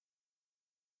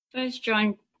First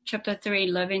John chapter 3,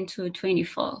 11 to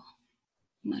 24.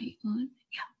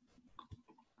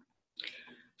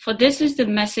 For this is the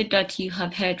message that you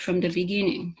have heard from the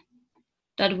beginning,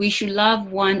 that we should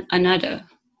love one another.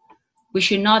 We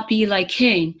should not be like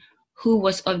Cain, who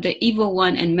was of the evil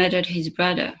one and murdered his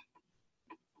brother.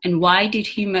 And why did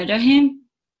he murder him?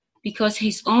 Because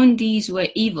his own deeds were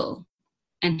evil,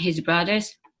 and his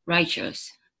brother's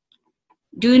righteous.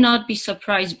 Do not be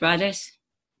surprised, brothers,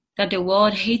 that the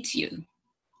world hates you.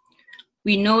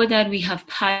 We know that we have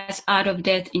passed out of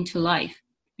death into life,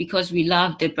 because we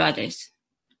love the brothers.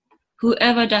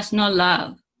 Whoever does not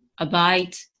love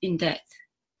abides in death.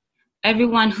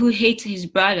 Everyone who hates his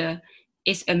brother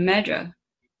is a murderer,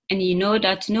 and you know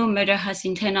that no murderer has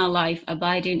eternal life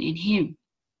abiding in him.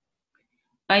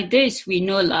 By this we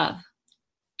know love,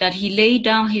 that he laid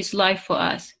down his life for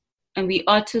us, and we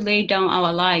ought to lay down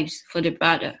our lives for the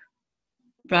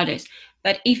brothers.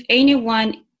 But if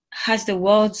anyone has the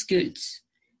world's goods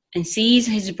and sees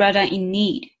his brother in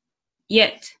need,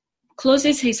 yet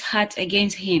closes his heart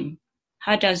against him,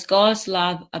 how does God's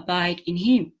love abide in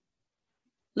him?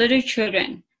 Little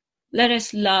children, let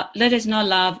us not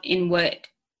love in word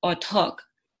or talk,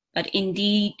 but in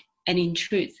deed and in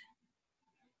truth.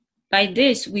 By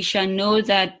this we shall know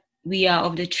that we are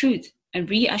of the truth, and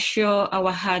reassure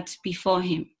our hearts before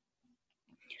him.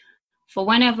 For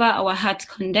whenever our heart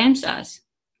condemns us,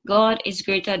 God is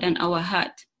greater than our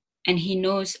heart, and he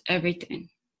knows everything.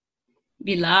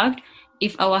 Beloved,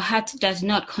 if our heart does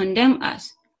not condemn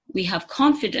us, we have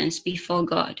confidence before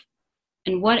God,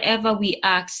 and whatever we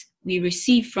ask, we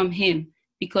receive from him,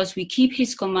 because we keep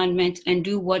his commandment and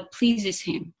do what pleases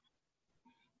him.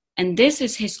 And this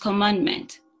is his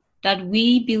commandment, that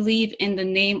we believe in the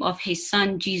name of his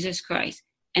Son, Jesus Christ,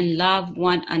 and love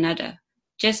one another,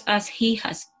 just as he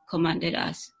has commanded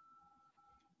us.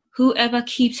 Whoever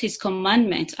keeps his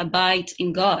commandment abides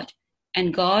in God,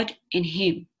 and God in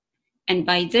him. And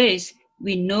by this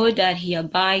we know that he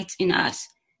abides in us,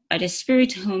 by the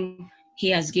Spirit whom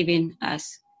he has given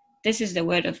us. This is the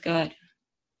word of God.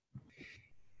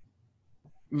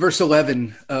 Verse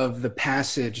 11 of the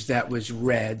passage that was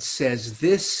read says,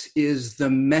 "This is the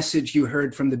message you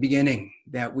heard from the beginning,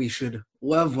 that we should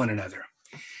love one another."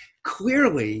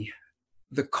 Clearly,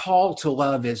 the call to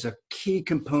love is a key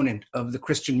component of the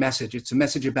Christian message. It's a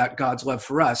message about God's love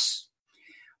for us,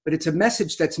 but it's a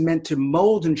message that's meant to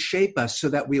mold and shape us so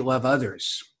that we love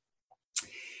others.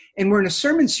 And we're in a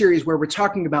sermon series where we're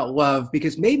talking about love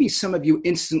because maybe some of you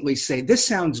instantly say, this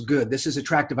sounds good, this is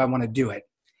attractive, I want to do it.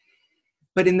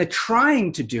 But in the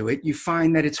trying to do it, you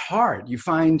find that it's hard. You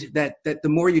find that the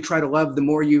more you try to love, the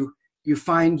more you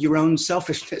find your own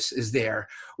selfishness is there,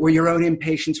 or your own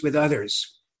impatience with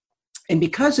others. And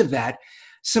because of that,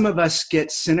 some of us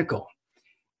get cynical.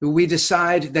 We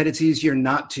decide that it's easier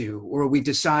not to, or we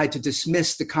decide to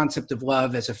dismiss the concept of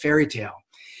love as a fairy tale.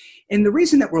 And the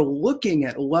reason that we're looking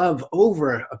at love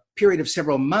over a period of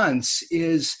several months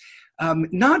is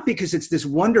not because it's this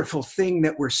wonderful thing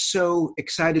that we're so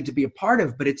excited to be a part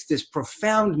of, but it's this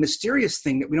profound, mysterious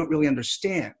thing that we don't really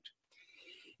understand.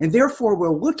 And therefore,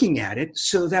 we're looking at it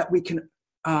so that we can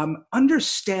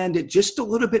understand it just a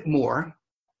little bit more,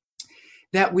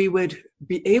 that we would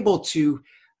be able to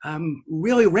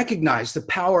really recognize the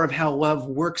power of how love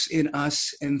works in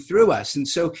us and through us. And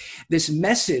so this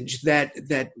message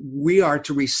that we are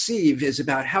to receive is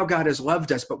about how God has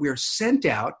loved us, but we are sent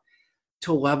out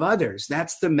to love others.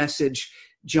 That's the message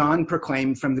John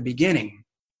proclaimed from the beginning.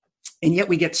 And yet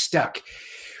we get stuck.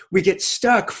 We get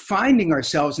stuck finding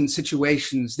ourselves in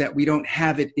situations that we don't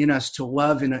have it in us to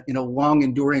love in a long,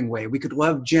 enduring way. We could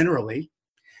love generally.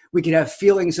 We could have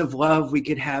feelings of love. We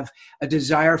could have a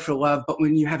desire for love. But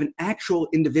when you have an actual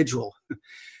individual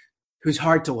who's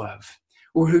hard to love,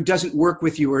 or who doesn't work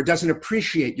with you, or doesn't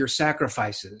appreciate your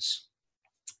sacrifices,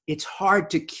 it's hard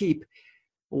to keep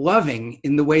loving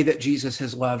in the way that Jesus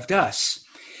has loved us.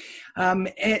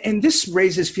 And this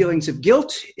raises feelings of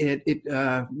guilt. It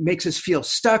makes us feel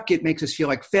stuck. It makes us feel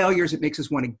like failures. It makes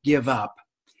us want to give up.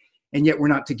 And yet we're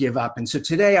not to give up. And so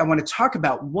today I want to talk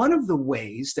about one of the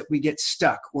ways that we get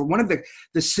stuck, or one of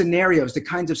the scenarios, the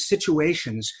kinds of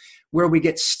situations where we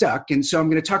get stuck. And so I'm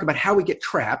going to talk about how we get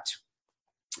trapped.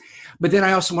 But then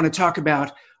I also want to talk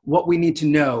about what we need to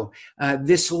know.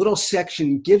 This little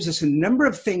section gives us a number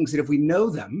of things that if we know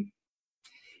them,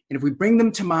 and if we bring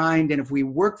them to mind, and if we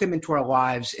work them into our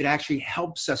lives, it actually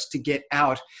helps us to get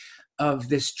out of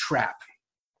this trap.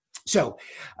 So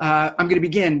I'm going to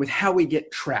begin with how we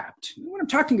get trapped. What I'm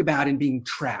talking about in being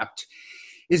trapped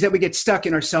is that we get stuck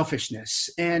in our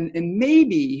selfishness. And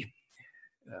maybe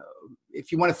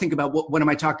if you want to think about what am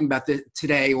I talking about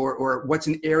today, or what's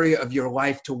an area of your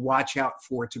life to watch out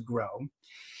for to grow,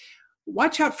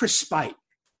 watch out for spite.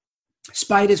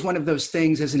 Spite is one of those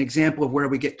things, as an example of where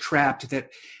we get trapped, that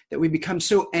we become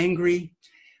so angry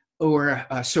or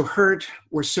so hurt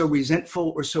or so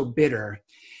resentful or so bitter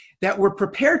that we're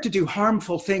prepared to do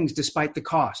harmful things despite the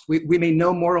cost. We may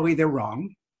know morally they're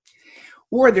wrong.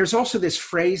 Or there's also this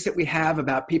phrase that we have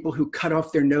about people who cut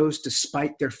off their nose to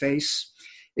spite their face.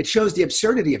 It shows the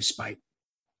absurdity of spite,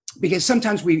 because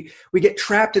sometimes we get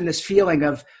trapped in this feeling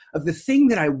of the thing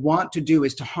that I want to do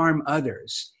is to harm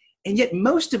others. And yet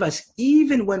most of us,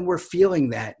 even when we're feeling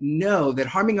that, know that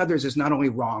harming others is not only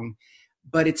wrong,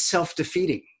 but it's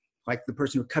self-defeating, like the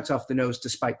person who cuts off the nose to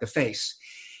spite the face.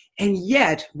 And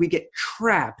yet we get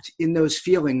trapped in those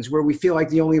feelings where we feel like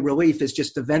the only relief is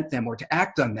just to vent them or to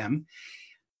act on them,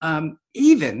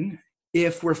 even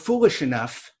if we're foolish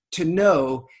enough to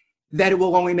know that it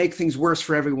will only make things worse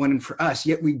for everyone and for us,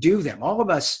 yet we do them. All of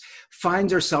us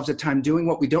find ourselves at times doing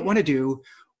what we don't want to do,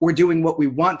 or doing what we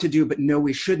want to do but know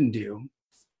we shouldn't do.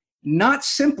 Not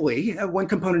simply, one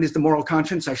component is the moral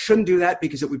conscience. I shouldn't do that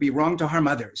because it would be wrong to harm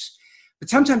others. But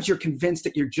sometimes you're convinced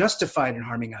that you're justified in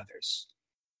harming others.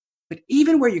 But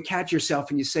even where you catch yourself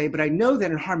and you say, but I know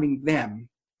that in harming them,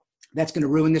 that's going to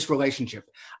ruin this relationship.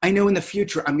 I know in the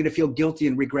future I'm going to feel guilty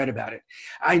and regret about it.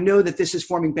 I know that this is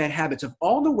forming bad habits. Of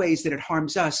all the ways that it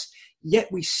harms us, yet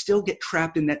we still get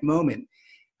trapped in that moment.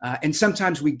 And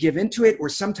sometimes we give into it, or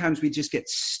sometimes we just get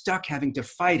stuck having to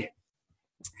fight it.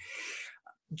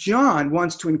 John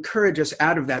wants to encourage us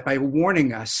out of that by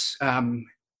warning us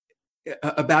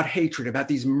about hatred, about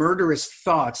these murderous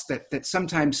thoughts that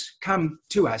sometimes come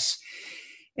to us.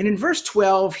 And in verse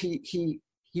 12, he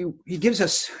gives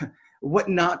us what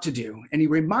not to do. And he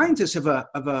reminds us of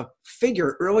a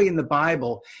figure early in the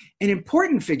Bible, an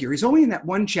important figure. He's only in that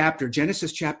one chapter,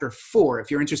 Genesis chapter 4, if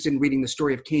you're interested in reading the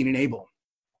story of Cain and Abel.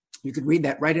 You could read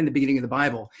that right in the beginning of the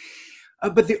Bible.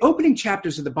 But the opening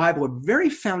chapters of the Bible are very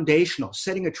foundational,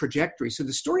 setting a trajectory. So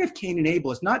the story of Cain and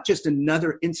Abel is not just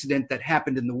another incident that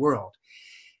happened in the world,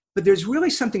 but there's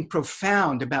really something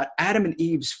profound about Adam and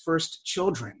Eve's first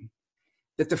children,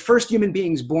 that the first human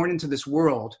beings born into this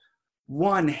world,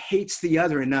 one hates the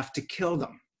other enough to kill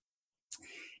them.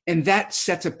 And that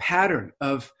sets a pattern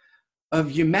of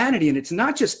humanity. And it's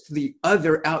not just the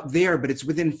other out there, but it's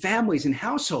within families and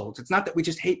households. It's not that we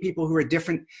just hate people who are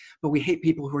different, but we hate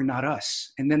people who are not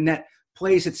us. And then that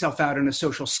plays itself out on a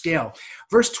social scale.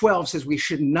 Verse 12 says we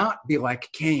should not be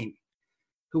like Cain,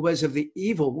 who was of the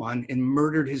evil one and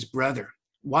murdered his brother.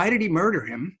 Why did he murder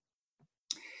him?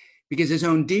 Because his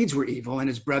own deeds were evil and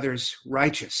his brother's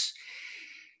righteous.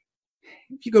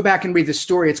 If you go back and read the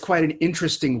story, it's quite an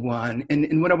interesting one.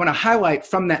 And what I want to highlight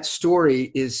from that story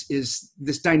is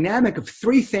this dynamic of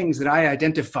three things that I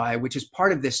identify, which is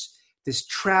part of this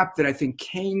trap that I think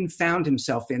Cain found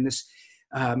himself in, this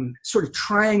sort of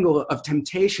triangle of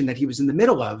temptation that he was in the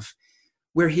middle of,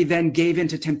 where he then gave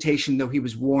into temptation, though he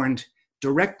was warned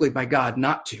directly by God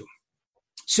not to.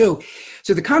 So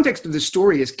the context of the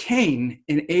story is Cain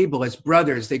and Abel as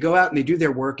brothers. They go out and they do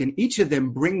their work, and each of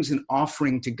them brings an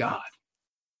offering to God.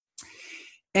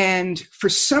 And for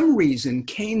some reason,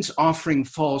 Cain's offering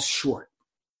falls short.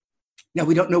 Now,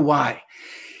 we don't know why.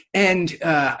 And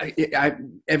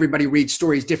everybody reads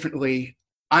stories differently.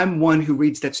 I'm one who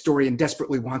reads that story and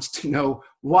desperately wants to know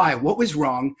why. What was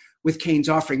wrong with Cain's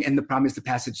offering? And the problem is the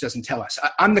passage doesn't tell us.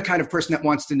 I'm the kind of person that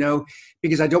wants to know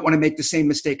because I don't want to make the same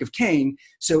mistake of Cain.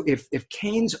 So if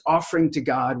Cain's offering to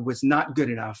God was not good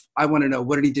enough, I want to know,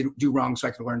 what did he do wrong so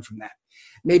I can learn from that?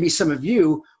 Maybe some of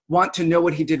you want to know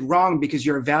what he did wrong because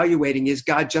you're evaluating, is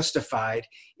God justified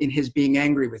in his being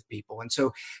angry with people? And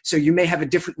so you may have a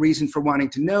different reason for wanting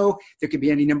to know. There could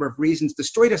be any number of reasons. The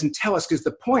story doesn't tell us, because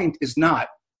the point is not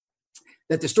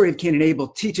that the story of Cain and Abel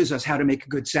teaches us how to make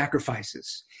good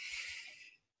sacrifices.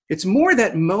 It's more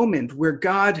that moment where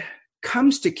God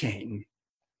comes to Cain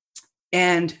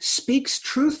and speaks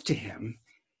truth to him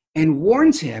and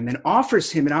warns him and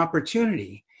offers him an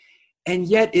opportunity. And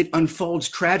yet it unfolds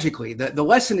tragically. The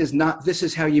lesson is not, this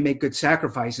is how you make good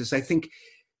sacrifices. I think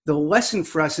the lesson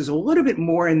for us is a little bit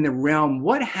more in the realm,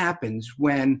 what happens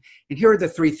when, and here are the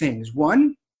three things.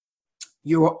 One,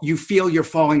 you feel you're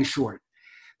falling short.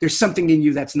 There's something in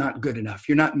you that's not good enough.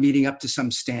 You're not meeting up to some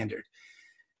standard.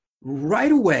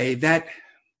 Right away, that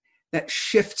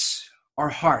shifts our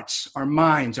hearts, our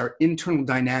minds, our internal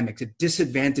dynamics. It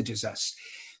disadvantages us.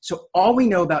 So all we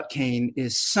know about Cain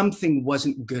is something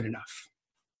wasn't good enough.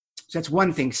 So that's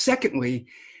one thing. Secondly,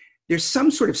 there's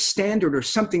some sort of standard or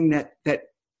something that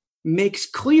makes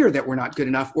clear that we're not good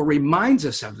enough or reminds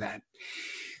us of that.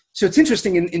 So it's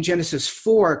interesting in Genesis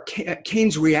 4,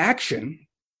 Cain's reaction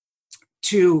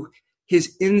to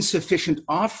his insufficient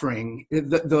offering,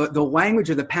 the language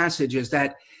of the passage is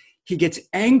that he gets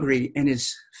angry and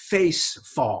his face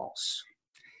falls.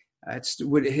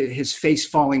 His face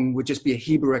falling would just be a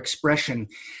Hebrew expression.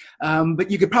 But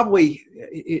you could probably,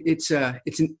 it's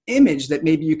an image that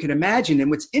maybe you can imagine. And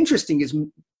what's interesting is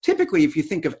typically if you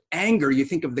think of anger, you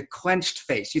think of the clenched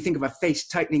face. You think of a face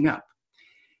tightening up.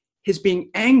 His being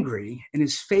angry and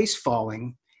his face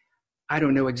falling, I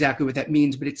don't know exactly what that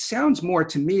means, but it sounds more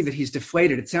to me that he's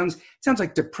deflated. It sounds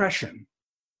like depression.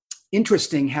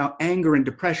 Interesting how anger and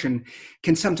depression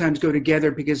can sometimes go together,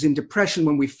 because in depression,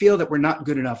 when we feel that we're not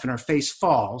good enough and our face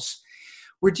falls,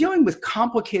 we're dealing with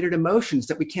complicated emotions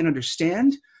that we can't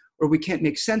understand or we can't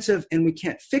make sense of and we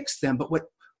can't fix them. But what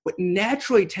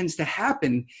naturally tends to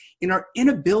happen in our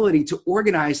inability to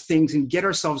organize things and get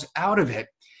ourselves out of it,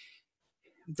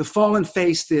 the fallen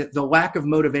face, the lack of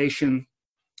motivation,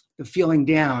 the feeling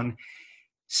down,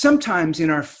 sometimes in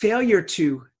our failure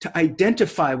to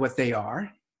identify what they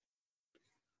are,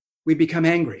 we become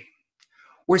angry.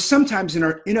 Or sometimes in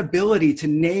our inability to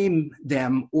name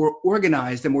them or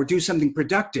organize them or do something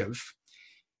productive,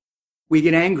 we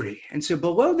get angry. And so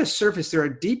below the surface, there are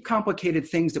deep, complicated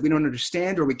things that we don't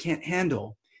understand or we can't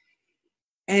handle.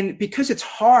 And because it's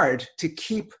hard to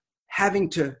keep having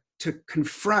to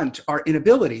confront our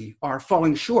inability, our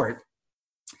falling short,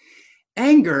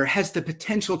 anger has the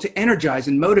potential to energize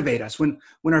and motivate us when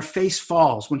our face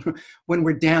falls, when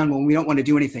we're down, when we don't want to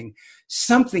do anything.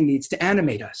 Something needs to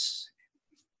animate us.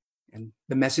 And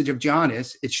the message of John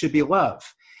is it should be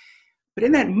love. But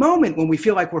in that moment when we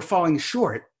feel like we're falling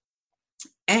short,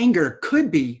 anger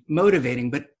could be motivating,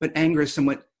 but anger is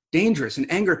somewhat dangerous.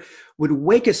 And anger would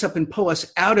wake us up and pull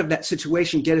us out of that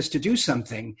situation, get us to do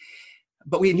something.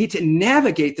 But we need to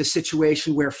navigate the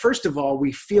situation where, first of all,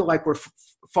 we feel like we're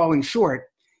falling short,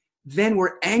 then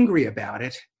we're angry about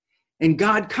it. And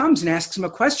God comes and asks him a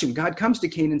question. God comes to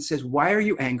Cain and says, why are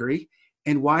you angry?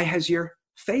 And why has your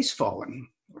face fallen?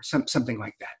 Or something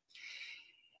like that.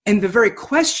 And the very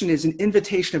question is an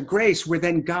invitation of grace, where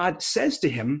then God says to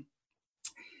him,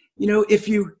 if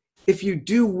you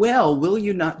do well, will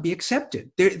you not be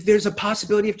accepted? There's a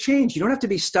possibility of change. You don't have to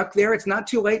be stuck there. It's not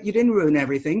too late. You didn't ruin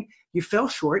everything. You fell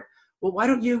short. Well, why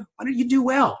don't you do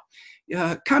well?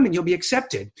 Come and you'll be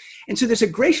accepted. And so there's a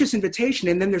gracious invitation,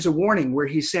 and then there's a warning where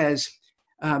he says,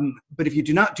 but if you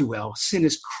do not do well, sin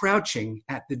is crouching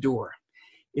at the door.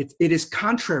 It is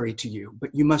contrary to you,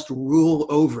 but you must rule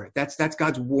over it. That's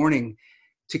God's warning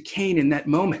to Cain in that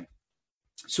moment.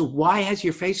 So why has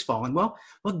your face fallen? Well,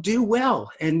 do well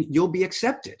and you'll be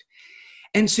accepted.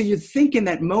 And so you think in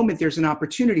that moment there's an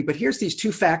opportunity, but here's these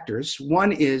two factors.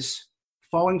 One is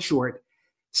falling short.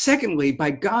 Secondly,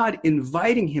 by God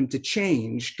inviting him to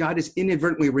change, God is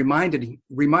inadvertently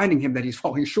reminding him that he's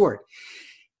falling short.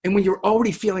 And when you're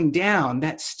already feeling down,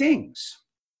 that stings.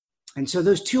 And so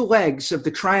those two legs of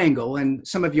the triangle, and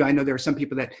some of you, I know there are some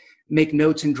people that make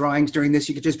notes and drawings during this.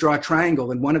 You could just draw a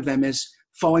triangle, and one of them is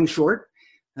falling short.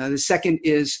 The second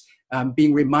is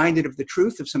being reminded of the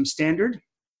truth of some standard.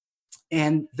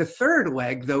 And the third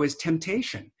leg, though, is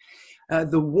temptation.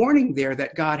 The warning there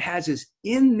that God has is,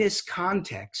 in this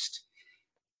context,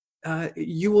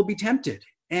 you will be tempted.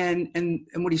 And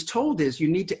what he's told is you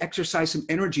need to exercise some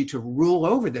energy to rule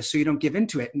over this so you don't give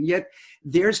into it. And yet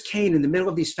there's Cain in the middle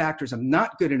of these factors. I'm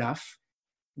not good enough.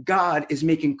 God is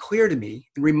making clear to me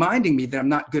and reminding me that I'm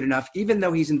not good enough, even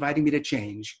though he's inviting me to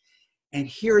change. And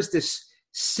here's this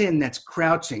sin that's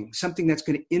crouching, something that's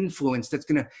going to influence, that's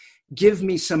going to give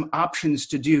me some options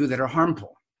to do that are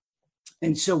harmful.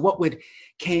 And so what would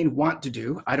Cain want to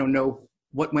do? I don't know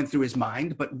what went through his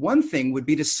mind, but one thing would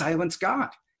be to silence God.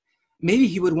 Maybe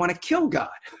he would want to kill God,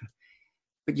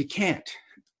 but you can't.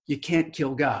 You can't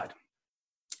kill God.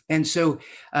 And so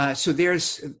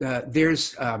there's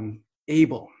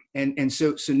Abel, and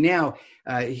so now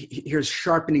here's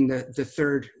sharpening the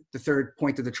third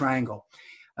point of the triangle.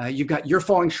 You've got you're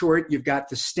falling short. You've got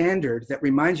the standard that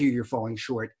reminds you you're falling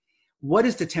short. What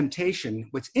is the temptation?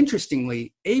 What's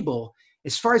interestingly, Abel,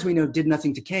 as far as we know, did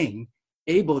nothing to Cain.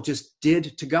 Abel just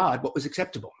did to God what was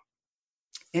acceptable.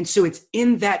 And so it's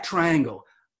in that triangle.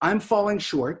 I'm falling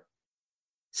short.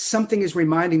 Something is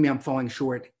reminding me I'm falling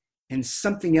short, and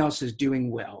something else is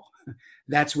doing well.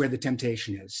 That's where the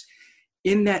temptation is.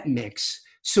 In that mix,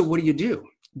 so what do?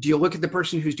 Do you look at the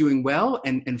person who's doing well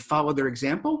and follow their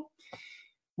example?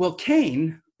 Well,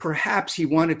 Cain, perhaps he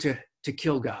wanted to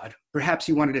kill God. Perhaps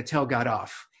he wanted to tell God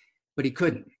off, but he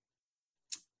couldn't.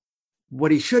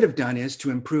 What he should have done is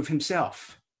to improve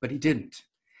himself, but he didn't.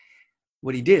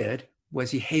 What he did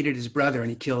was he hated his brother and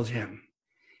he killed him.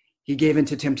 He gave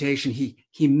into temptation.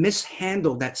 He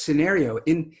mishandled that scenario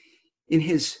in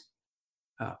his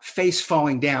face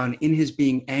falling down, in his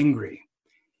being angry.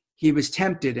 He was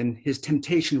tempted, and his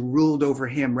temptation ruled over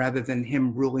him rather than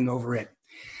him ruling over it.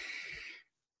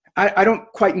 I don't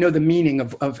quite know the meaning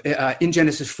of in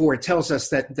Genesis 4. It tells us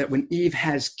that when Eve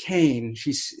has Cain,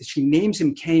 she names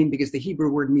him Cain because the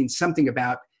Hebrew word means something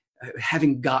about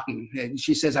having gotten. And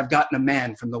she says, I've gotten a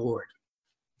man from the Lord.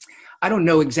 I don't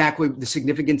know exactly the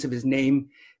significance of his name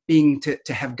being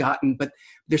to have gotten, but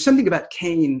there's something about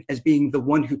Cain as being the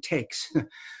one who takes,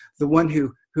 the one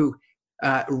who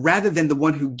rather than the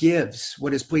one who gives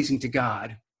what is pleasing to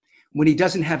God. When he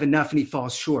doesn't have enough and he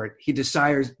falls short, he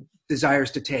desires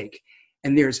to take.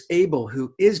 And there's Abel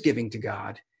who is giving to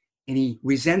God, and he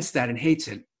resents that and hates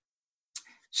it.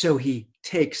 So he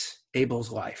takes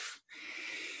Abel's life.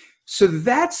 So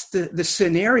that's the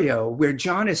scenario where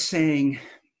John is saying,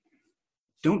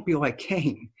 don't be like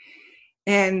Cain.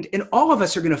 And all of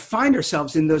us are going to find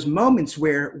ourselves in those moments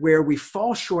where we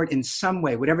fall short in some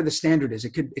way, whatever the standard is.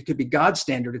 It could be God's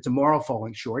standard. It's a moral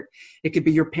falling short. It could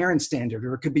be your parents' standard,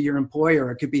 or it could be your employer,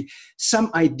 or it could be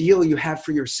some ideal you have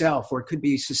for yourself, or it could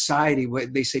be society where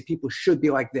they say people should be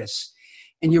like this,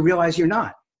 and you realize you're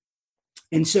not.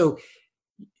 And so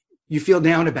you feel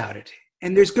down about it.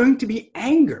 And there's going to be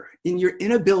anger in your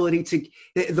inability to,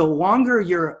 the longer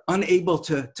you're unable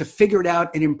to figure it out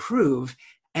and improve,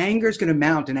 anger is going to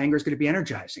mount, and anger is going to be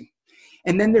energizing.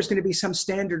 And then there's going to be some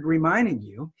standard reminding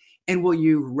you. And will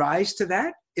you rise to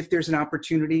that if there's an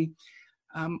opportunity?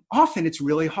 Often it's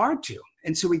really hard to.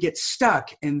 And so we get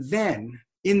stuck. And then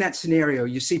in that scenario,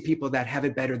 you see people that have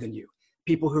it better than you,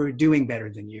 people who are doing better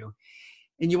than you,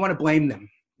 and you want to blame them.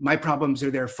 My problems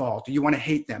are their fault. You want to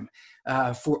hate them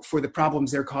for the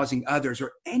problems they're causing others,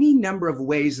 or any number of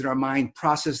ways that our mind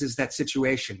processes that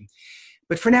situation.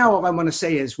 But for now, all I want to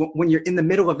say is when you're in the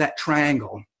middle of that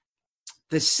triangle,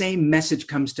 the same message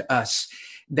comes to us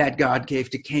that God gave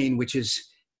to Cain, which is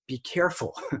be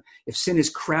careful. If sin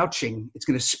is crouching, it's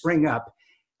going to spring up,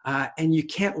 and you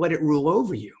can't let it rule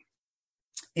over you.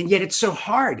 And yet it's so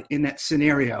hard in that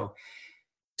scenario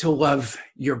to love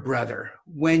your brother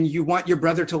when you want your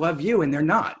brother to love you and they're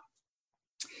not.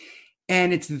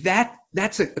 And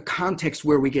that's a context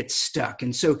where we get stuck.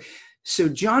 And so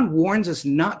John warns us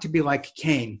not to be like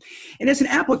Cain. And as an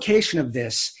application of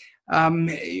this,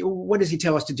 what does he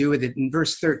tell us to do with it? In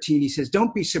verse 13, he says,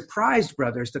 don't be surprised,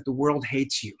 brothers, that the world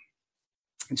hates you.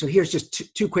 And so here's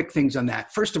just two quick things on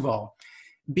that. First of all,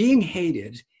 being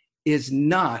hated is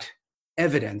not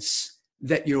evidence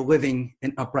that you're living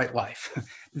an upright life.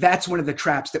 That's one of the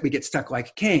traps that we get stuck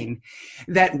like Cain,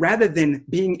 that rather than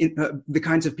being the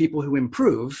kinds of people who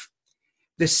improve,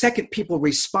 the second people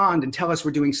respond and tell us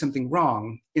we're doing something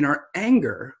wrong, in our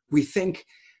anger, we think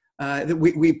that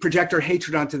we project our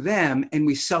hatred onto them and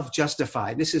we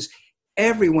self-justify.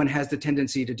 Everyone has the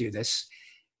tendency to do this.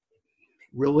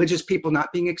 Religious people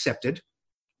not being accepted,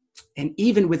 and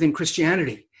even within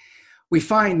Christianity, we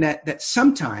find that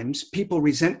sometimes people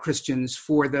resent Christians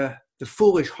for the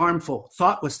foolish, harmful,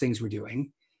 thoughtless things we're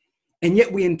doing, and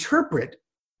yet we interpret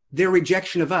their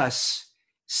rejection of us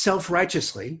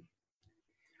self-righteously,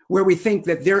 where we think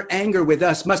that their anger with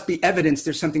us must be evidence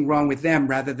there's something wrong with them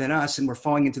rather than us, and we're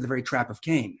falling into the very trap of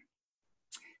Cain.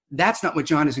 That's not what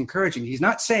John is encouraging. He's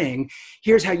not saying,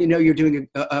 here's how you know you're doing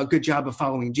a good job of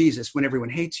following Jesus when everyone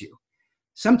hates you.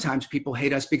 Sometimes people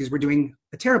hate us because we're doing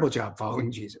a terrible job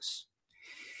following Jesus.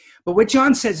 But what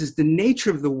John says is the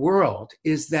nature of the world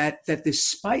is that the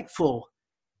spiteful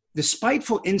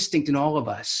instinct in all of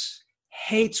us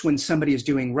hates when somebody is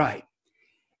doing right.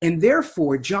 And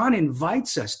therefore, John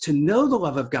invites us to know the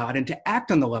love of God and to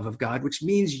act on the love of God, which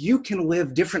means you can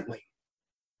live differently.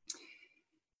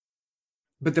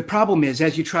 But the problem is,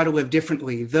 as you try to live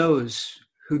differently, those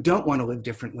who don't want to live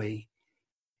differently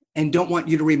and don't want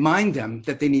you to remind them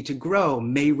that they need to grow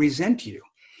may resent you.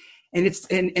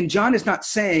 And John is not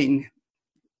saying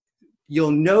you'll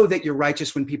know that you're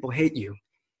righteous when people hate you.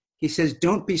 He says,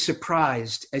 don't be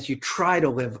surprised as you try to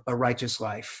live a righteous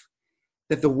life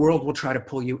that the world will try to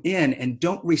pull you in, and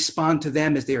don't respond to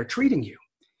them as they are treating you,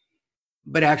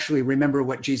 but actually remember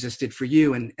what Jesus did for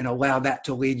you and allow that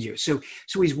to lead you. So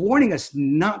he's warning us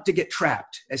not to get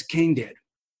trapped as Cain did,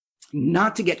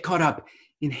 not to get caught up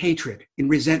in hatred, in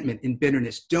resentment, in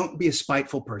bitterness. Don't be a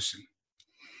spiteful person,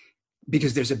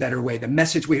 because there's a better way. The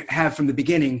message we have from the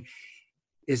beginning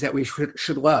is that we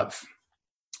should love.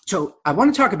 So I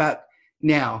want to talk about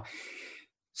now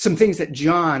some things that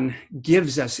John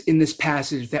gives us in this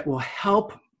passage that will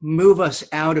help move us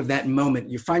out of that moment.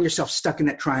 You find yourself stuck in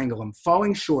that triangle. I'm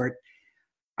falling short.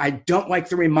 I don't like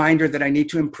the reminder that I need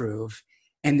to improve.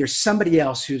 and there's somebody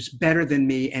else who's better than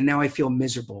me, and now I feel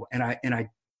miserable, and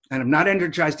I'm not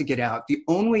energized to get out. The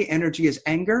only energy is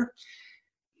anger.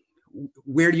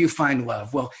 Where do you find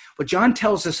love? Well, John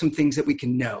tells us some things that we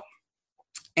can know.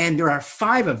 And there are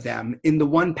 5 of them in the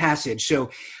one passage. So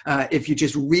if you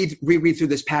just reread through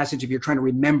this passage, if you're trying to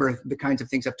remember the kinds of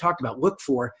things I've talked about, look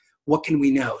for what can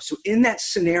we know. So in that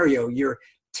scenario, you're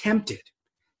tempted,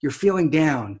 you're feeling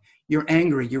down, you're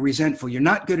angry, you're resentful, you're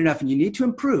not good enough, and you need to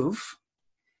improve.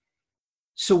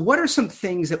 So what are some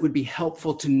things that would be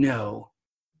helpful to know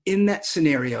in that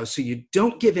scenario so you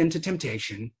don't give in to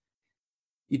temptation,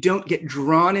 you don't get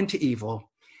drawn into evil,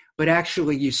 but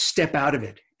actually you step out of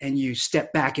it and you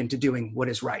step back into doing what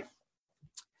is right?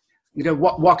 I'm going to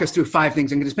walk us through 5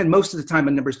 things. I'm going to spend most of the time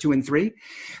on numbers 2 and 3.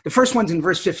 The first one's in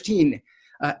verse 15.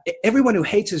 Everyone who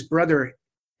hates his brother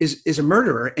is a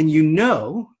murderer, and you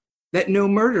know that no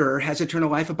murderer has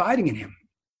eternal life abiding in him.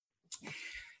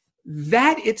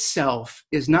 That itself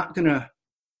is not going to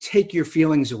take your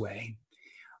feelings away,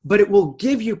 but it will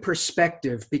give you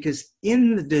perspective, because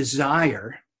in the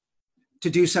desire to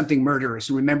do something murderous,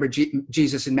 and remember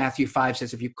Jesus in Matthew 5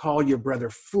 says, if you call your brother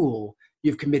fool,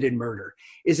 you've committed murder.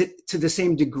 Is it to the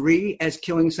same degree as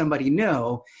killing somebody?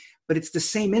 No, but it's the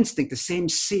same instinct, the same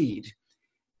seed.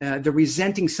 The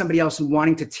resenting somebody else and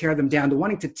wanting to tear them down, the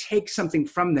wanting to take something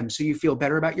from them so you feel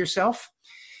better about yourself.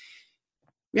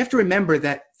 We have to remember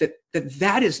that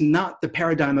is not the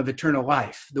paradigm of eternal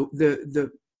life. The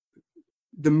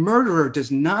murderer does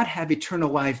not have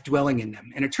eternal life dwelling in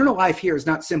them. And eternal life here is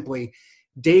not simply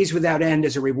days without end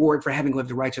as a reward for having lived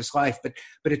a righteous life, but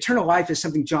eternal life is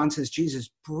something John says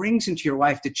Jesus brings into your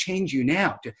life to change you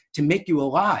now, to make you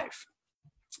alive.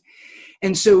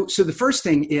 And so the first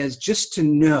thing is just to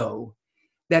know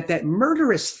that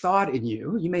murderous thought in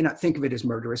you, you may not think of it as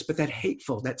murderous, but that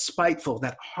hateful, that spiteful,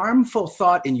 that harmful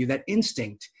thought in you, that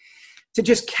instinct, to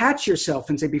just catch yourself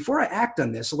and say, before I act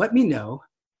on this, let me know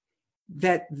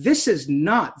that this is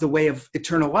not the way of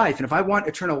eternal life. And if I want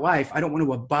eternal life, I don't want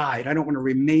to abide. I don't want to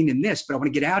remain in this, but I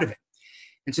want to get out of it.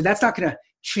 And so that's not going to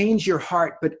change your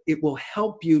heart, but it will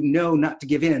help you know not to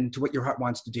give in to what your heart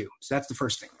wants to do. So that's the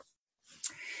first thing.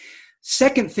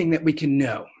 Second thing that we can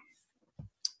know,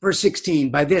 verse 16,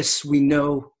 by this we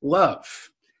know love.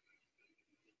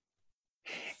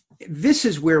 This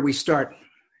is where we start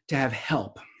to have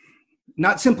help.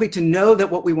 Not simply to know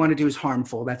that what we want to do is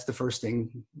harmful. That's the first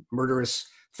thing. Murderous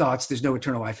thoughts, there's no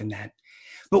eternal life in that.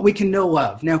 But we can know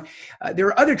love. Now, there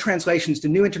are other translations. The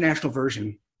New International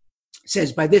Version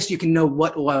says, by this you can know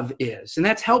what love is. And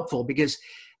that's helpful because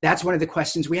that's one of the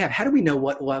questions we have. How do we know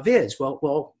what love is?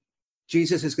 Well,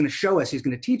 Jesus is going to show us. He's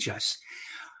going to teach us.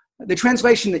 The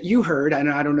translation that you heard, and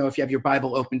I don't know if you have your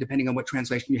Bible open, depending on what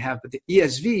translation you have, but the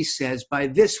ESV says, by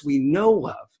this we know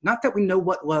love. Not that we know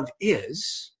what love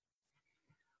is,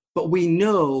 but we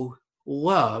know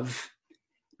love,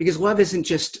 because love isn't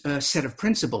just a set of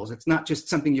principles. It's not just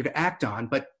something you're to act on,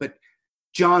 but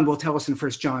John will tell us in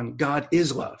 1 John, God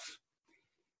is love.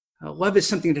 Love is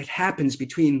something that happens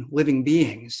between living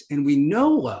beings, and we know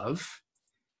love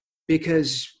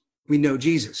because we know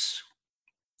Jesus.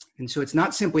 And so it's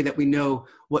not simply that we know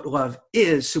what love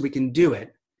is so we can do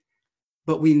it,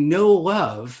 but we know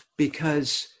love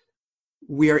because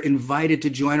we are invited to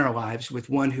join our lives with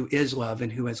one who is love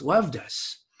and who has loved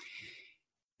us.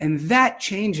 And that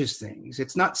changes things.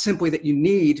 It's not simply that you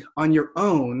need on your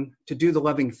own to do the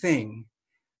loving thing,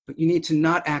 but you need to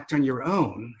not act on your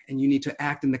own, and you need to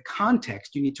act in the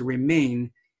context. You need to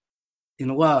remain in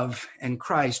love and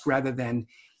Christ rather than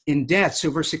in death.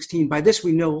 So verse 16, by this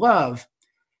we know love,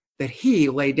 that he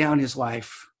laid down his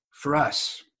life for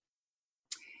us.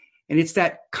 And it's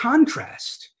that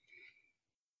contrast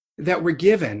that we're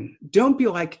given. Don't be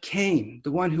like Cain,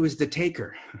 the one who is the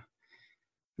taker,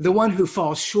 the one who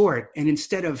falls short, and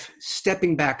instead of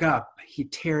stepping back up, he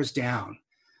tears down.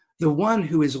 The one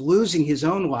who is losing his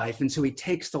own life, and so he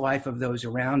takes the life of those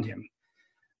around him.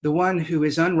 The one who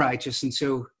is unrighteous, and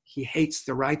so he hates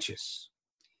the righteous.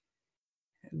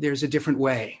 There's a different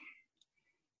way.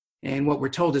 And what we're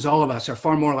told is all of us are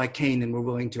far more like Cain than we're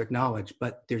willing to acknowledge.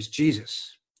 But there's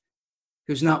Jesus,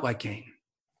 who's not like Cain.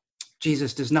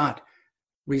 Jesus does not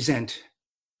resent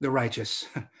the righteous.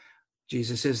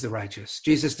 Jesus is the righteous.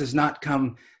 Jesus does not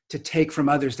come to take from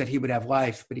others that he would have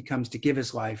life, but he comes to give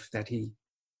his life that he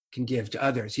can give to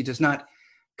others. He does not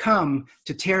come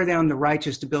to tear down the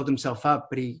righteous to build himself up,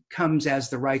 but he comes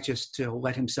as the righteous to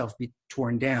let himself be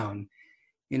torn down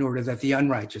in order that the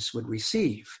unrighteous would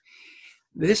receive.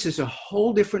 This is a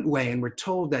whole different way, and we're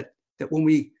told that when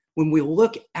we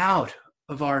look out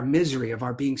of our misery, of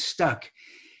our being stuck,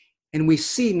 and we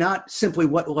see not simply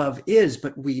what love is,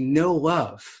 but we know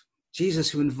love, Jesus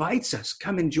who invites us,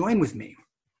 come and join with me,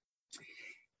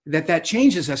 that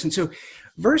changes us. And so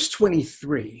verse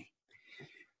 23,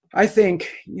 I think,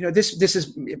 this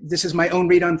is my own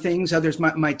read on things. Others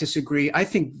might disagree. I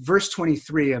think verse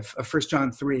 23 of 1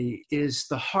 John 3 is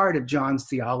the heart of John's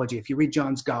theology. If you read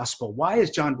John's gospel, why is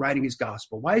John writing his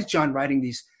gospel? Why is John writing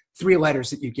these 3 letters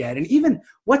that you get? And even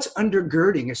what's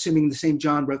undergirding, assuming the same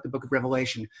John wrote the book of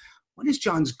Revelation, what is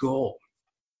John's goal?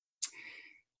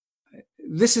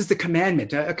 This is the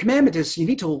commandment. A commandment is you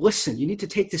need to listen. You need to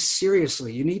take this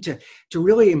seriously. You need to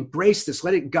really embrace this.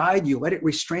 Let it guide you. Let it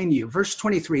restrain you. Verse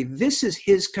 23, this is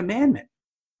his commandment.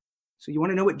 So you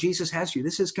want to know what Jesus has for you.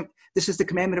 This is the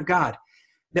commandment of God,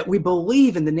 that we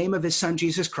believe in the name of his son,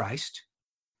 Jesus Christ,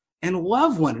 and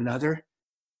love one another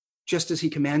just as he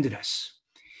commanded us.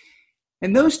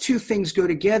 And those two things go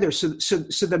together. So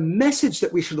the message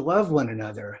that we should love one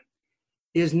another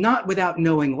is not without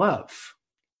knowing love.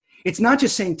 It's not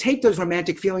just saying, take those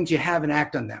romantic feelings you have and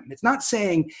act on them. It's not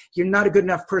saying you're not a good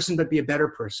enough person, but be a better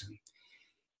person.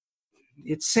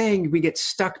 It's saying we get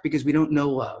stuck because we don't know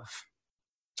love.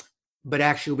 But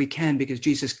actually we can, because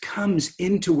Jesus comes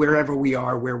into wherever we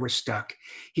are, where we're stuck.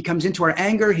 He comes into our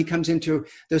anger. He comes into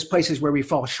those places where we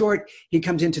fall short. He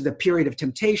comes into the period of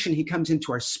temptation. He comes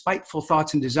into our spiteful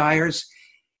thoughts and desires,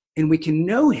 and we can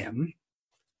know him.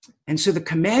 And so the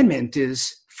commandment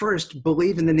is, first,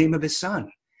 believe in the name of his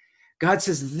son. God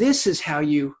says, this is how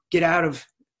you get out of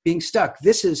being stuck.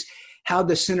 This is how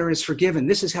the sinner is forgiven.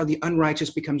 This is how the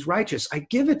unrighteous becomes righteous. I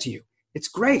give it to you. It's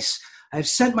grace. I've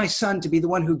sent my son to be the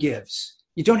one who gives.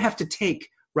 You don't have to take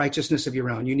righteousness of your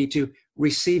own. You need to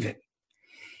receive it.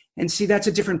 And see, that's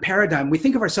a different paradigm. We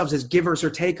think of ourselves as givers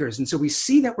or takers. And so we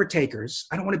see that we're takers.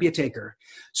 I don't want to be a taker.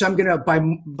 So I'm going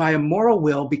to, by a moral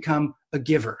will, become a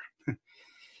giver.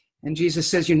 And Jesus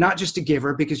says, you're not just a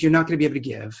giver because you're not going to be able to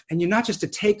give. And you're not just a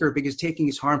taker because taking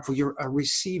is harmful. You're a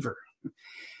receiver.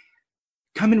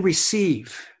 Come and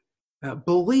receive.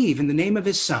 Believe in the name of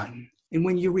his son. And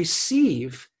when you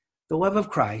receive the love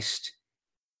of Christ,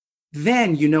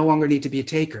 then you no longer need to be a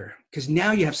taker, because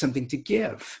now you have something to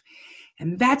give.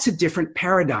 And that's a different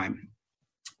paradigm.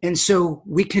 And so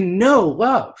we can know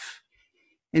love.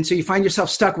 And so you find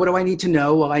yourself stuck. What do I need to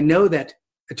know? Well, I know that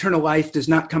eternal life does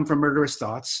not come from murderous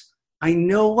thoughts. I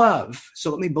know love. So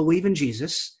let me believe in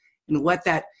Jesus and let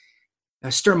that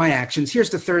stir my actions. Here's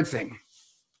the third thing.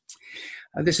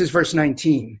 This is verse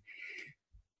 19.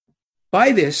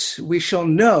 By this, we shall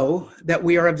know that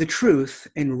we are of the truth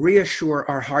and reassure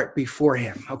our heart before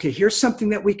him. Okay, here's something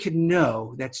that we could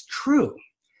know that's true.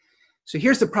 So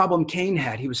here's the problem Cain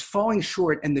had. He was falling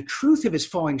short, and the truth of his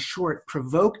falling short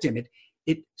provoked him.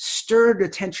 It stirred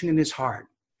attention in his heart.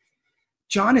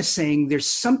 John is saying there's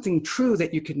something true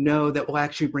that you could know that will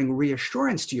actually bring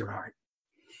reassurance to your heart.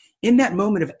 In that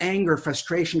moment of anger,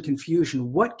 frustration,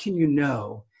 confusion, what can you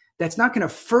know that's not going to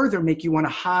further make you want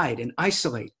to hide and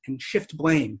isolate and shift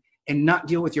blame and not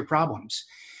deal with your problems?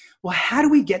 Well, how do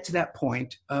we get to that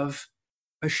point of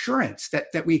assurance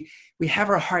that we have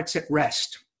our hearts at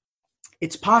rest?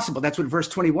 It's possible. That's what verse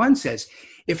 21 says.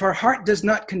 If our heart does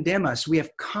not condemn us, we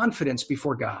have confidence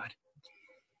before God.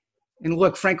 And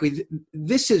look, frankly,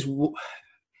 this is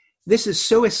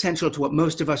so essential to what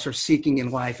most of us are seeking in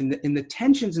life, in the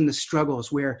tensions and the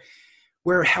struggles where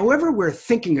however we're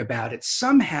thinking about it,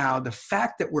 somehow the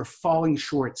fact that we're falling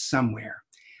short somewhere,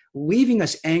 leaving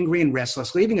us angry and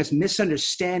restless, leaving us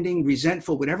misunderstanding,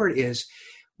 resentful, whatever it is,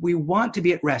 we want to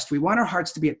be at rest. We want our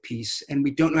hearts to be at peace, and we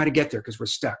don't know how to get there because we're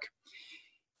stuck.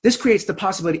 This creates the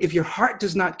possibility, if your heart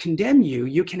does not condemn you,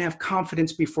 you can have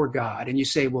confidence before God. And you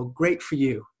say, well, great for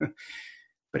you.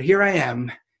 But here I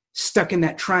am, stuck in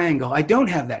that triangle. I don't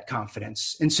have that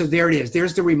confidence. And so there it is.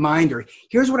 There's the reminder.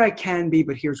 Here's what I can be,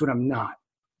 but here's what I'm not.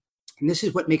 And this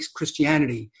is what makes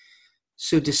Christianity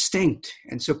so distinct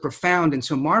and so profound and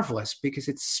so marvelous, because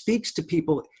it speaks to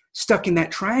people stuck in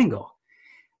that triangle.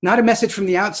 Not a message from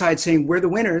the outside saying, we're the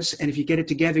winners, and if you get it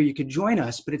together, you could join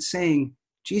us. But it's saying,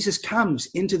 Jesus comes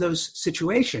into those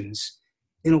situations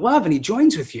in love, and he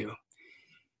joins with you.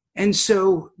 And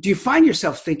so do you find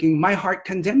yourself thinking, my heart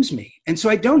condemns me, and so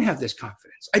I don't have this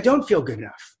confidence. I don't feel good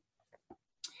enough.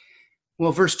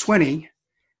 Well, verse 20,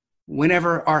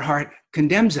 whenever our heart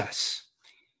condemns us.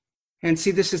 And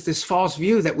see, this is this false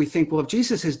view that we think, well, if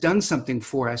Jesus has done something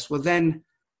for us, well, then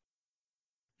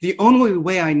the only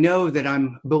way I know that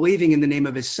I'm believing in the name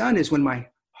of his son is when my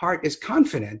heart is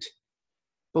confident.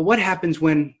 But what happens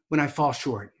when I fall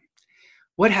short?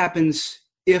 What happens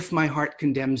if my heart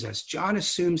condemns us? John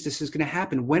assumes this is going to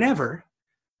happen whenever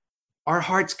our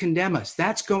hearts condemn us.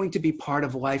 That's going to be part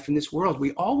of life in this world.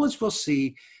 We always will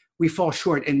see we fall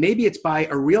short. And maybe it's by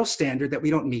a real standard that we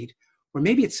don't meet, or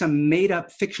maybe it's some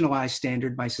made-up, fictionalized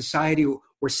standard by society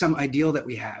or some ideal that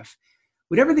we have.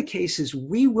 Whatever the case is,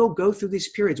 we will go through these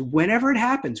periods whenever it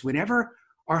happens, whenever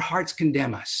our hearts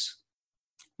condemn us.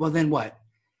 Well, then what?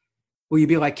 Will you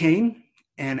be like Cain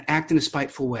and act in a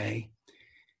spiteful way?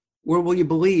 Or will you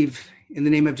believe in the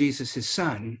name of Jesus, his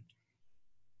son?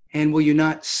 And will you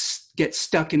not get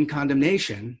stuck in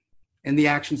condemnation and the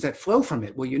actions that flow from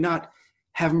it? Will you not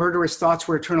have murderous thoughts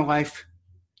where eternal life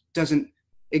doesn't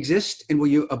exist? And will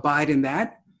you abide in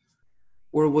that?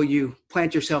 Or will you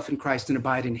plant yourself in Christ and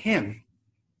abide in him?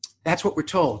 That's what we're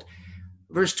told.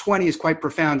 Verse 20 is quite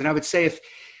profound. And I would say if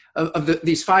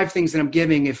these 5 things that I'm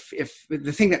giving, if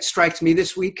the thing that strikes me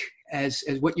this week as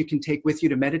what you can take with you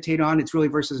to meditate on, it's really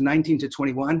verses 19 to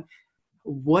 21.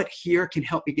 What here can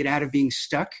help me get out of being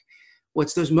stuck? Well,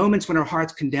 it's those moments when our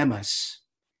hearts condemn us.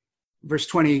 Verse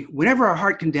 20, whenever our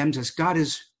heart condemns us, God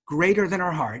is greater than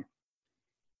our heart,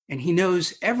 and he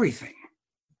knows everything.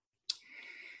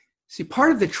 See,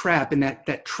 part of the trap in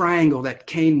that triangle that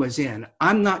Cain was in,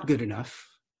 I'm not good enough.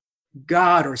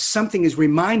 God or something is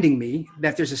reminding me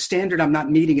that there's a standard I'm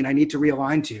not meeting and I need to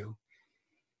realign to.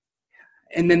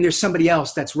 And then there's somebody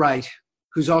else that's right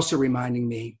who's also reminding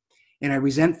me, and I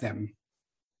resent them.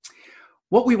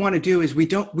 What we want to do is we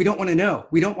don't want to know.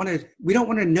 We don't want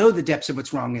to know the depths of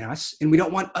what's wrong in us, and we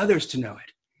don't want others to know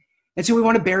it. And so we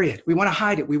want to bury it. We want to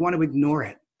hide it. We want to ignore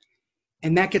it.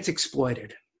 And that gets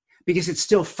exploited because it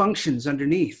still functions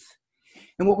underneath.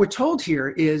 And what we're told here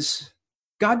is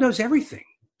God knows everything.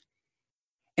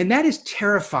 And that is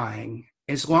terrifying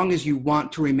as long as you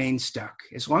want to remain stuck.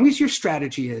 As long as your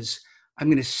strategy is, I'm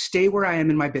going to stay where I am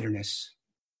in my bitterness,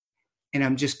 and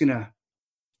I'm just going to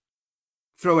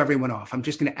throw everyone off. I'm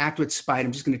just going to act with spite.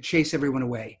 I'm just going to chase everyone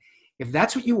away. If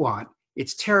that's what you want,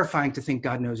 it's terrifying to think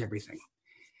God knows everything.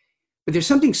 But there's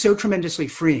something so tremendously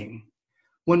freeing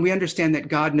when we understand that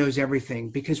God knows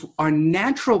everything, because our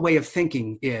natural way of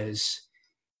thinking is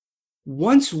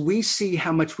once we see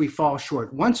how much we fall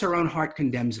short, once our own heart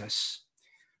condemns us,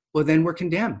 well, then we're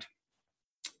condemned.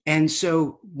 And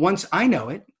so once I know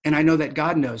it, and I know that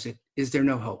God knows it, is there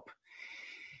no hope?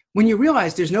 When you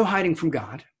realize there's no hiding from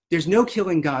God, there's no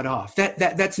killing God off.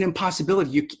 That's an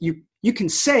impossibility. You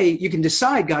can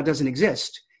decide God doesn't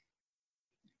exist,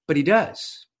 but he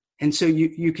does. And so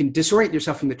you can disorient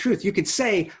yourself from the truth. You could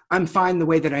say, I'm fine the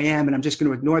way that I am, and I'm just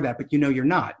going to ignore that, but you know you're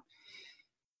not.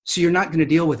 So you're not going to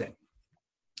deal with it.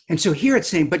 And so here it's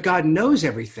saying, but God knows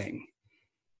everything.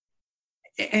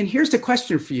 And here's the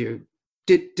question for you.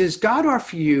 Does God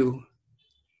offer you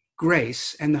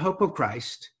grace and the hope of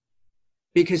Christ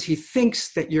because he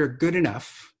thinks that you're good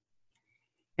enough?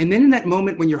 And then in that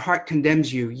moment when your heart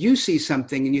condemns you, you see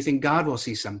something and you think God will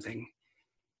see something.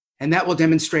 And that will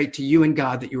demonstrate to you and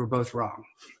God that you were both wrong.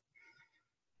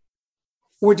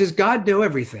 Or does God know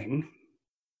everything?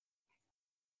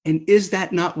 And is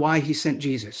that not why he sent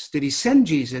Jesus? Did he send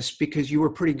Jesus because you were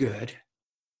pretty good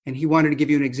and he wanted to give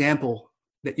you an example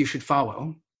that you should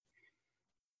follow?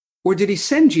 Or did he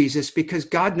send Jesus because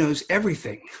God knows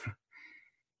everything?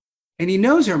 And he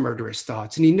knows our murderous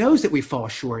thoughts, and he knows that we fall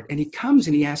short, and he comes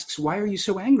and he asks, why are you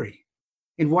so angry?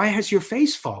 And why has your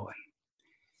face fallen?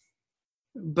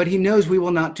 But he knows we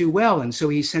will not do well, and so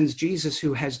he sends Jesus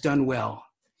who has done well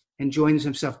and joins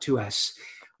himself to us.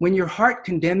 When your heart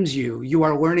condemns you, you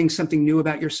are learning something new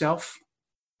about yourself.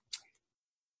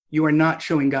 You are not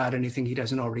showing God anything he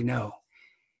doesn't already know.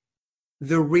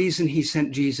 The reason he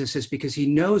sent Jesus is because he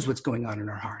knows what's going on in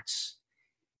our hearts.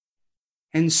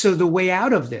 And so the way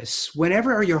out of this,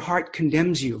 whenever your heart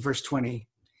condemns you, verse 20,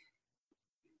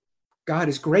 God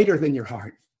is greater than your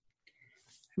heart.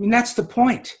 I mean, that's the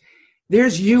point.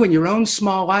 There's you in your own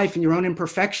small life and your own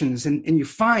imperfections, and you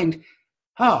find,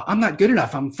 oh, I'm not good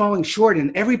enough. I'm falling short,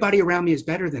 and everybody around me is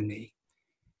better than me.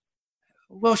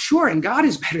 Well, sure, and God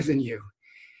is better than you.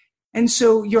 And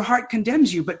so your heart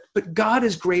condemns you, but God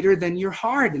is greater than your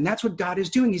heart, and that's what God is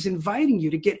doing. He's inviting you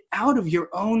to get out of your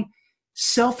own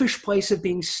selfish place of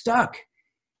being stuck.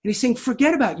 And he's saying,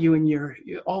 forget about you and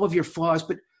all of your flaws,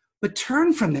 but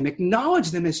turn from them,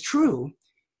 acknowledge them as true,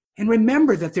 and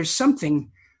remember that there's something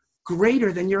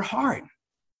greater than your heart.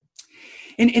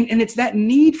 And it's that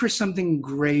need for something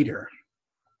greater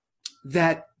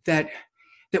that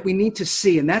we need to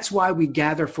see. And that's why we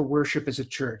gather for worship as a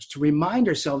church, to remind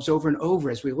ourselves over and over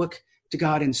as we look to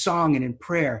God in song and in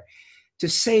prayer, to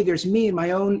say there's me in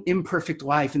my own imperfect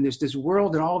life, and there's this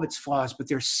world and all of its flaws, but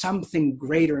there's something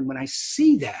greater. And when I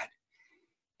see that,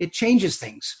 it changes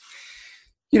things.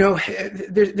 You know,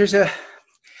 there's a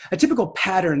A typical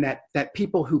pattern that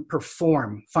people who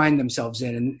perform find themselves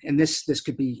in, and this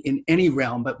could be in any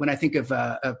realm, but when I think of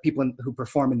people who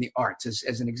perform in the arts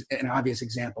as an obvious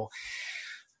example,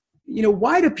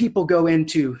 why do people go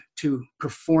into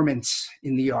performance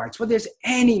in the arts? Well, there's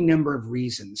any number of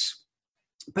reasons,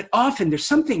 but often there's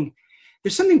something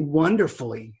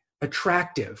wonderfully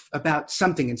attractive about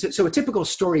something. And so a typical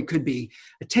story could be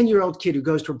a 10-year-old kid who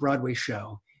goes to a Broadway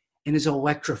show and is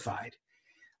electrified,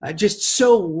 just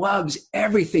so loves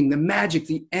everything, the magic,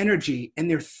 the energy, and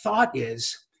their thought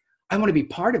is, I want to be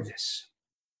part of this.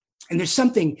 And there's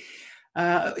something,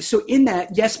 so in that,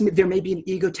 yes, there may be an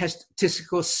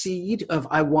egotistical seed of,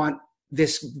 I want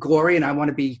this glory and I want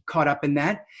to be caught up in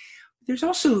that. There's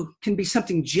also can be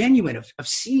something genuine of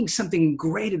seeing something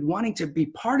great and wanting to be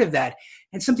part of that,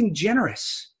 and something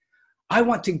generous. I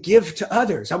want to give to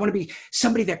others. I want to be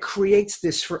somebody that creates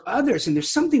this for others. And there's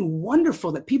something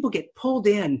wonderful that people get pulled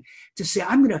in to say,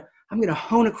 I'm going to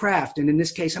hone a craft. And in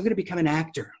this case, I'm going to become an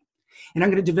actor. And I'm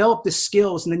going to develop the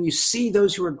skills. And then you see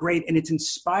those who are great, and it's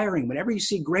inspiring. Whenever you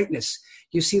see greatness,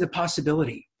 you see the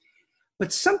possibility.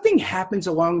 But something happens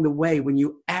along the way when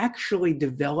you actually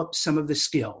develop some of the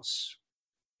skills.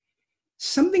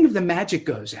 Something of the magic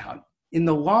goes out in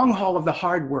the long haul of the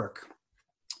hard work,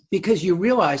 because you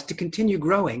realize to continue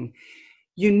growing,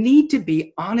 you need to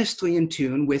be honestly in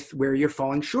tune with where you're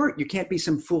falling short. You can't be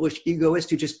some foolish egoist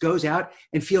who just goes out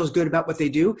and feels good about what they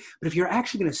do. But if you're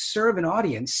actually going to serve an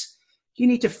audience, you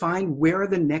need to find where are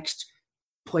the next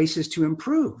places to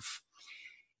improve.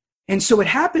 And so what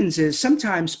happens is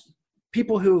sometimes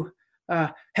people who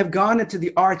have gone into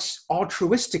the arts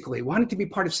altruistically, wanting to be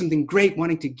part of something great,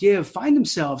 wanting to give, find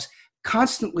themselves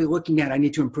constantly looking at, I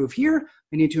need to improve here,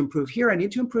 I need to improve here, I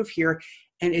need to improve here.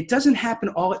 And it doesn't happen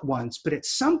all at once, but at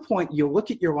some point you'll look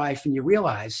at your life and you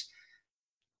realize,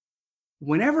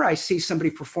 whenever I see somebody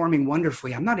performing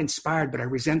wonderfully, I'm not inspired, but I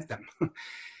resent them.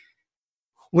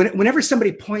 Whenever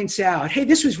somebody points out, hey,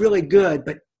 this was really good,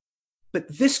 but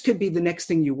this could be the next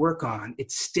thing you work on,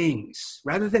 it stings.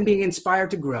 Rather than being inspired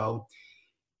to grow,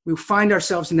 we find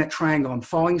ourselves in that triangle. I'm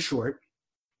falling short.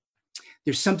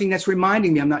 There's something that's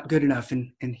reminding me I'm not good enough,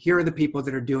 and here are the people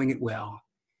that are doing it well.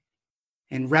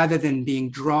 And rather than being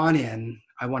drawn in,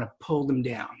 I want to pull them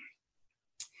down.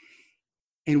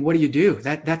 And what do?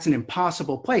 That's an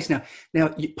impossible place. Now,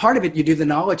 part of it, you do the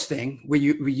knowledge thing where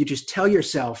you just tell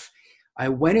yourself, I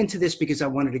went into this because I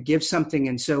wanted to give something.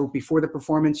 And so before the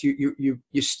performance, you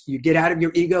get out of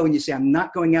your ego and you say, I'm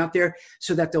not going out there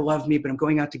so that they'll love me, but I'm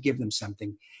going out to give them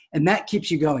something. And that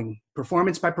keeps you going.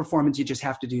 Performance by performance, you just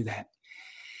have to do that.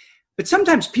 But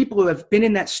sometimes people who have been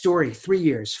in that story 3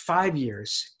 years, 5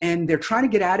 years, and they're trying to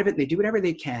get out of it, and they do whatever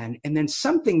they can, and then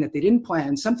something that they didn't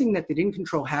plan, something that they didn't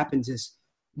control happens is,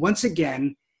 once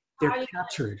again, they're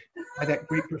captured by that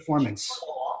great performance.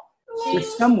 They're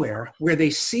somewhere where they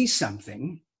see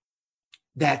something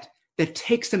that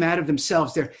takes them out of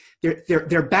themselves.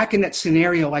 They're back in that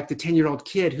scenario like the 10-year-old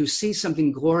kid who sees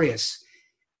something glorious,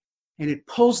 and it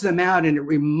pulls them out and it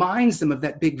reminds them of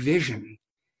that big vision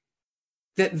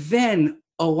that then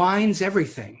aligns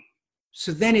everything.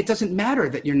 So then it doesn't matter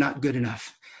that you're not good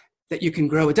enough, that you can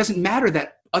grow. It doesn't matter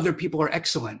that other people are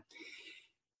excellent.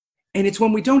 And it's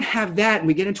when we don't have that and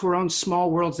we get into our own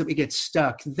small worlds that we get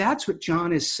stuck. That's what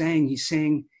John is saying. He's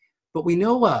saying, but we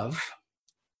know love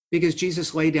because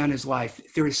Jesus laid down his life.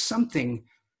 There is something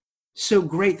so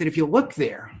great that if you look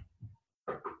there,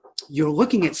 you're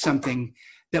looking at something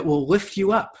that will lift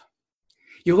you up.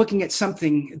 You're looking at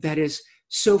something that is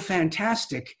so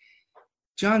fantastic.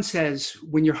 John says,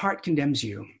 when your heart condemns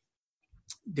you,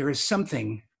 there is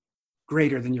something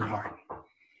greater than your heart.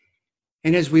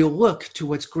 And as we look to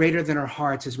what's greater than our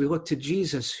hearts, as we look to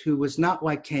Jesus, who was not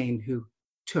like Cain, who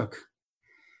took,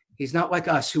 he's not like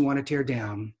us who want to tear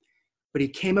down, but he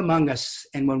came among us.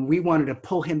 And when we wanted to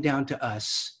pull him down to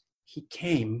us, he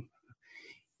came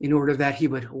in order that he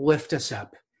would lift us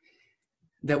up,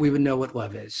 that we would know what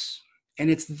love is. And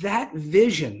it's that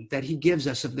vision that he gives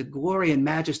us of the glory and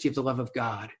majesty of the love of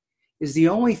God is the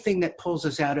only thing that pulls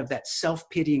us out of that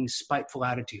self-pitying, spiteful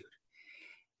attitude.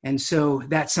 And so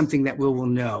that's something that we will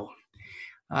know.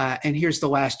 And here's the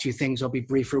last two things. I'll be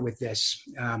briefer with this.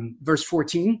 Verse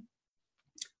 14,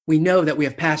 we know that we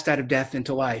have passed out of death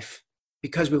into life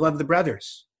because we love the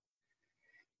brothers.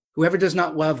 Whoever does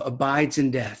not love abides in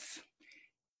death.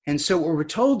 And so what we're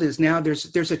told is now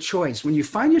there's a choice. When you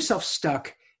find yourself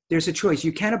stuck, there's a choice.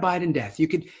 You can abide in death. You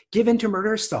could give in to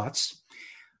murderous thoughts,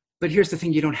 but here's the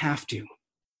thing, you don't have to.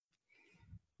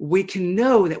 We can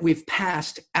know that we've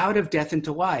passed out of death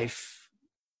into life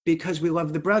because we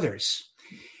love the brothers.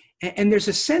 And there's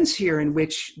a sense here in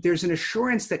which there's an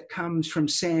assurance that comes from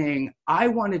saying, I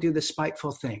want to do the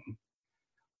spiteful thing,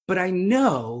 but I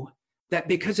know that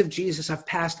because of Jesus, I've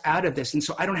passed out of this, and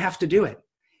so I don't have to do it.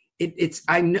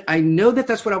 I know that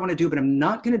that's what I want to do, but I'm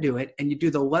not going to do it. And you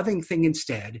do the loving thing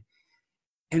instead.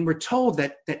 And we're told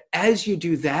that as you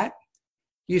do that,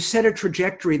 you set a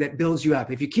trajectory that builds you up.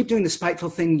 If you keep doing the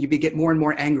spiteful thing, you get more and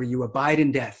more angry. You abide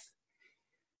in death.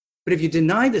 But if you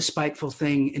deny the spiteful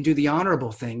thing and do the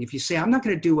honorable thing, if you say, I'm not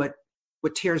going to do what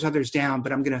tears others down,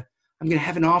 but I'm going to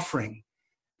have an offering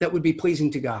that would be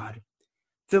pleasing to God.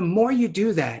 The more you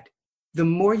do that, the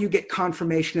more you get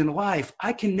confirmation in life.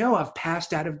 I can know I've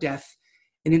passed out of death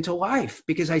and into life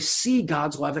because I see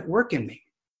God's love at work in me.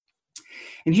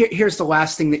 And here's the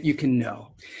last thing that you can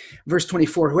know. Verse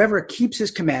 24, whoever keeps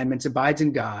his commandments abides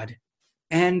in God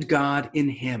and God in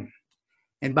him.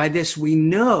 And by this we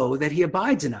know that he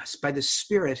abides in us, by the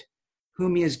Spirit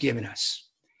whom he has given us.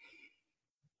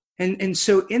 And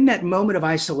so in that moment of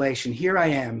isolation, here I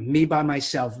am, me by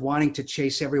myself, wanting to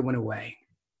chase everyone away.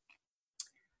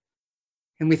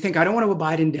 And we think, I don't want to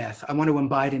abide in death. I want to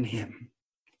abide in him.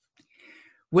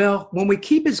 Well, when we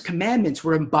keep his commandments,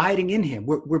 we're abiding in him.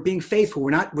 We're being faithful.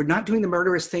 We're not doing the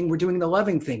murderous thing. We're doing the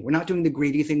loving thing. We're not doing the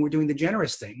greedy thing. We're doing the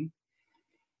generous thing.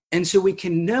 And so we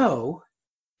can know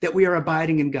that we are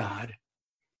abiding in God.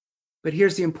 But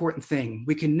here's the important thing.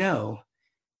 We can know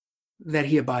that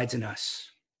he abides in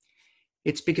us.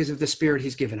 It's because of the Spirit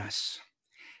he's given us.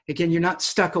 Again, you're not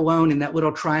stuck alone in that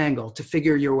little triangle to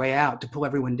figure your way out, to pull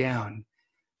everyone down.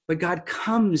 But God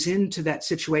comes into that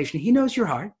situation. He knows your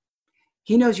heart.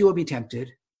 He knows you will be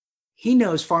tempted. He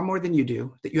knows far more than you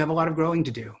do that you have a lot of growing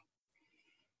to do.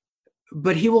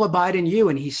 But he will abide in you,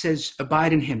 and he says,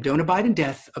 abide in him. Don't abide in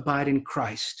death, abide in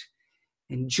Christ.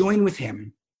 And join with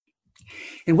him.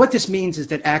 And what this means is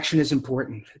that action is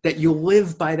important, that you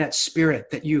live by that Spirit,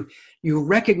 that you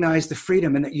recognize the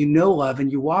freedom and that you know love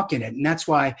and you walk in it. And that's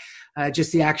why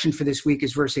just the action for this week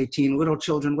is verse 18. Little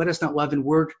children, let us not love in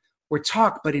word or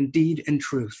talk, but in deed and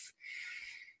truth.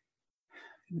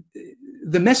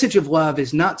 The message of love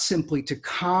is not simply to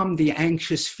calm the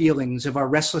anxious feelings of our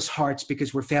restless hearts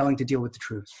because we're failing to deal with the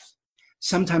truth.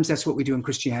 Sometimes that's what we do in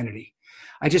Christianity.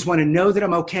 I just want to know that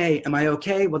I'm okay. Am I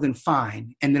okay? Well, then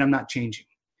fine. And then I'm not changing.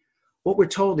 What we're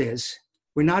told is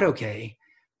we're not okay,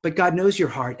 but God knows your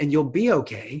heart and you'll be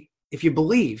okay if you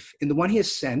believe in the one he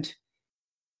has sent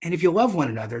and if you love one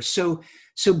another. So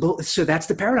that's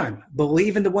the paradigm.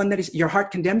 Believe in the one that is, your heart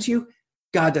condemns you.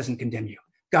 God doesn't condemn you.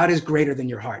 God is greater than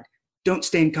your heart. Don't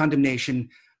stay in condemnation,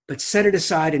 but set it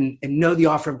aside and know the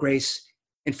offer of grace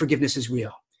and forgiveness is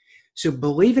real. So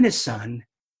believe in his son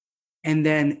and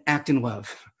then act in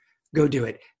love. Go do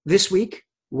it. This week,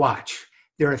 watch.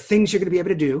 There are things you're going to be able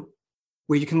to do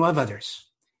where you can love others.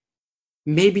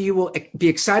 Maybe you will be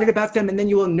excited about them and then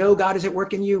you will know God is at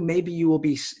work in you. Maybe you will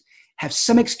have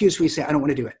some excuse where you say, I don't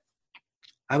want to do it.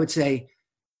 I would say,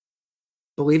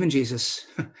 believe in Jesus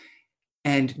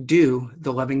and do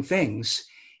the loving things.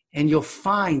 And you'll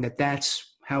find that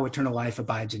that's how eternal life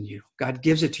abides in you. God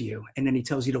gives it to you and then he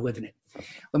tells you to live in it.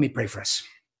 Let me pray for us.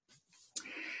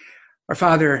 Our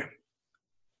Father,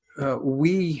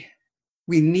 we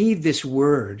need this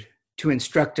word to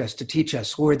instruct us, to teach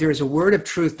us. Lord, there is a word of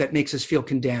truth that makes us feel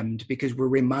condemned because we're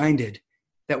reminded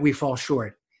that we fall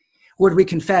short. Lord, we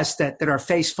confess that our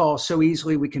face falls so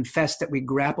easily. We confess that we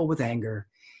grapple with anger,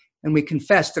 and we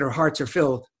confess that our hearts are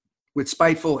filled with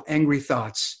spiteful, angry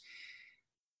thoughts.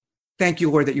 Thank you,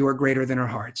 Lord, that you are greater than our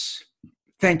hearts.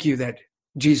 Thank you that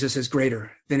Jesus is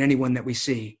greater than anyone that we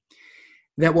see.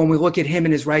 That when we look at him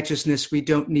and his righteousness, we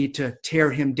don't need to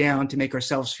tear him down to make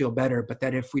ourselves feel better, but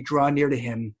that if we draw near to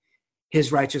him,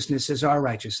 his righteousness is our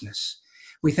righteousness.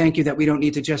 We thank you that we don't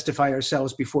need to justify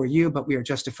ourselves before you, but we are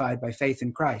justified by faith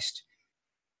in Christ.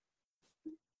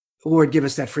 Lord, give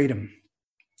us that freedom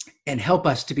and help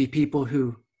us to be people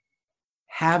who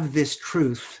have this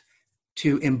truth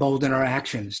to embolden our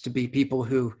actions, to be people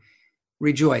who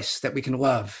rejoice that we can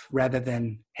love rather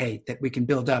than hate, that we can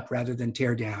build up rather than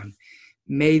tear down.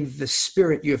 May the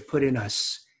Spirit you have put in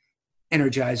us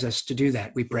energize us to do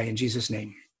that, we pray in Jesus'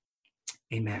 name.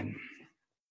 Amen.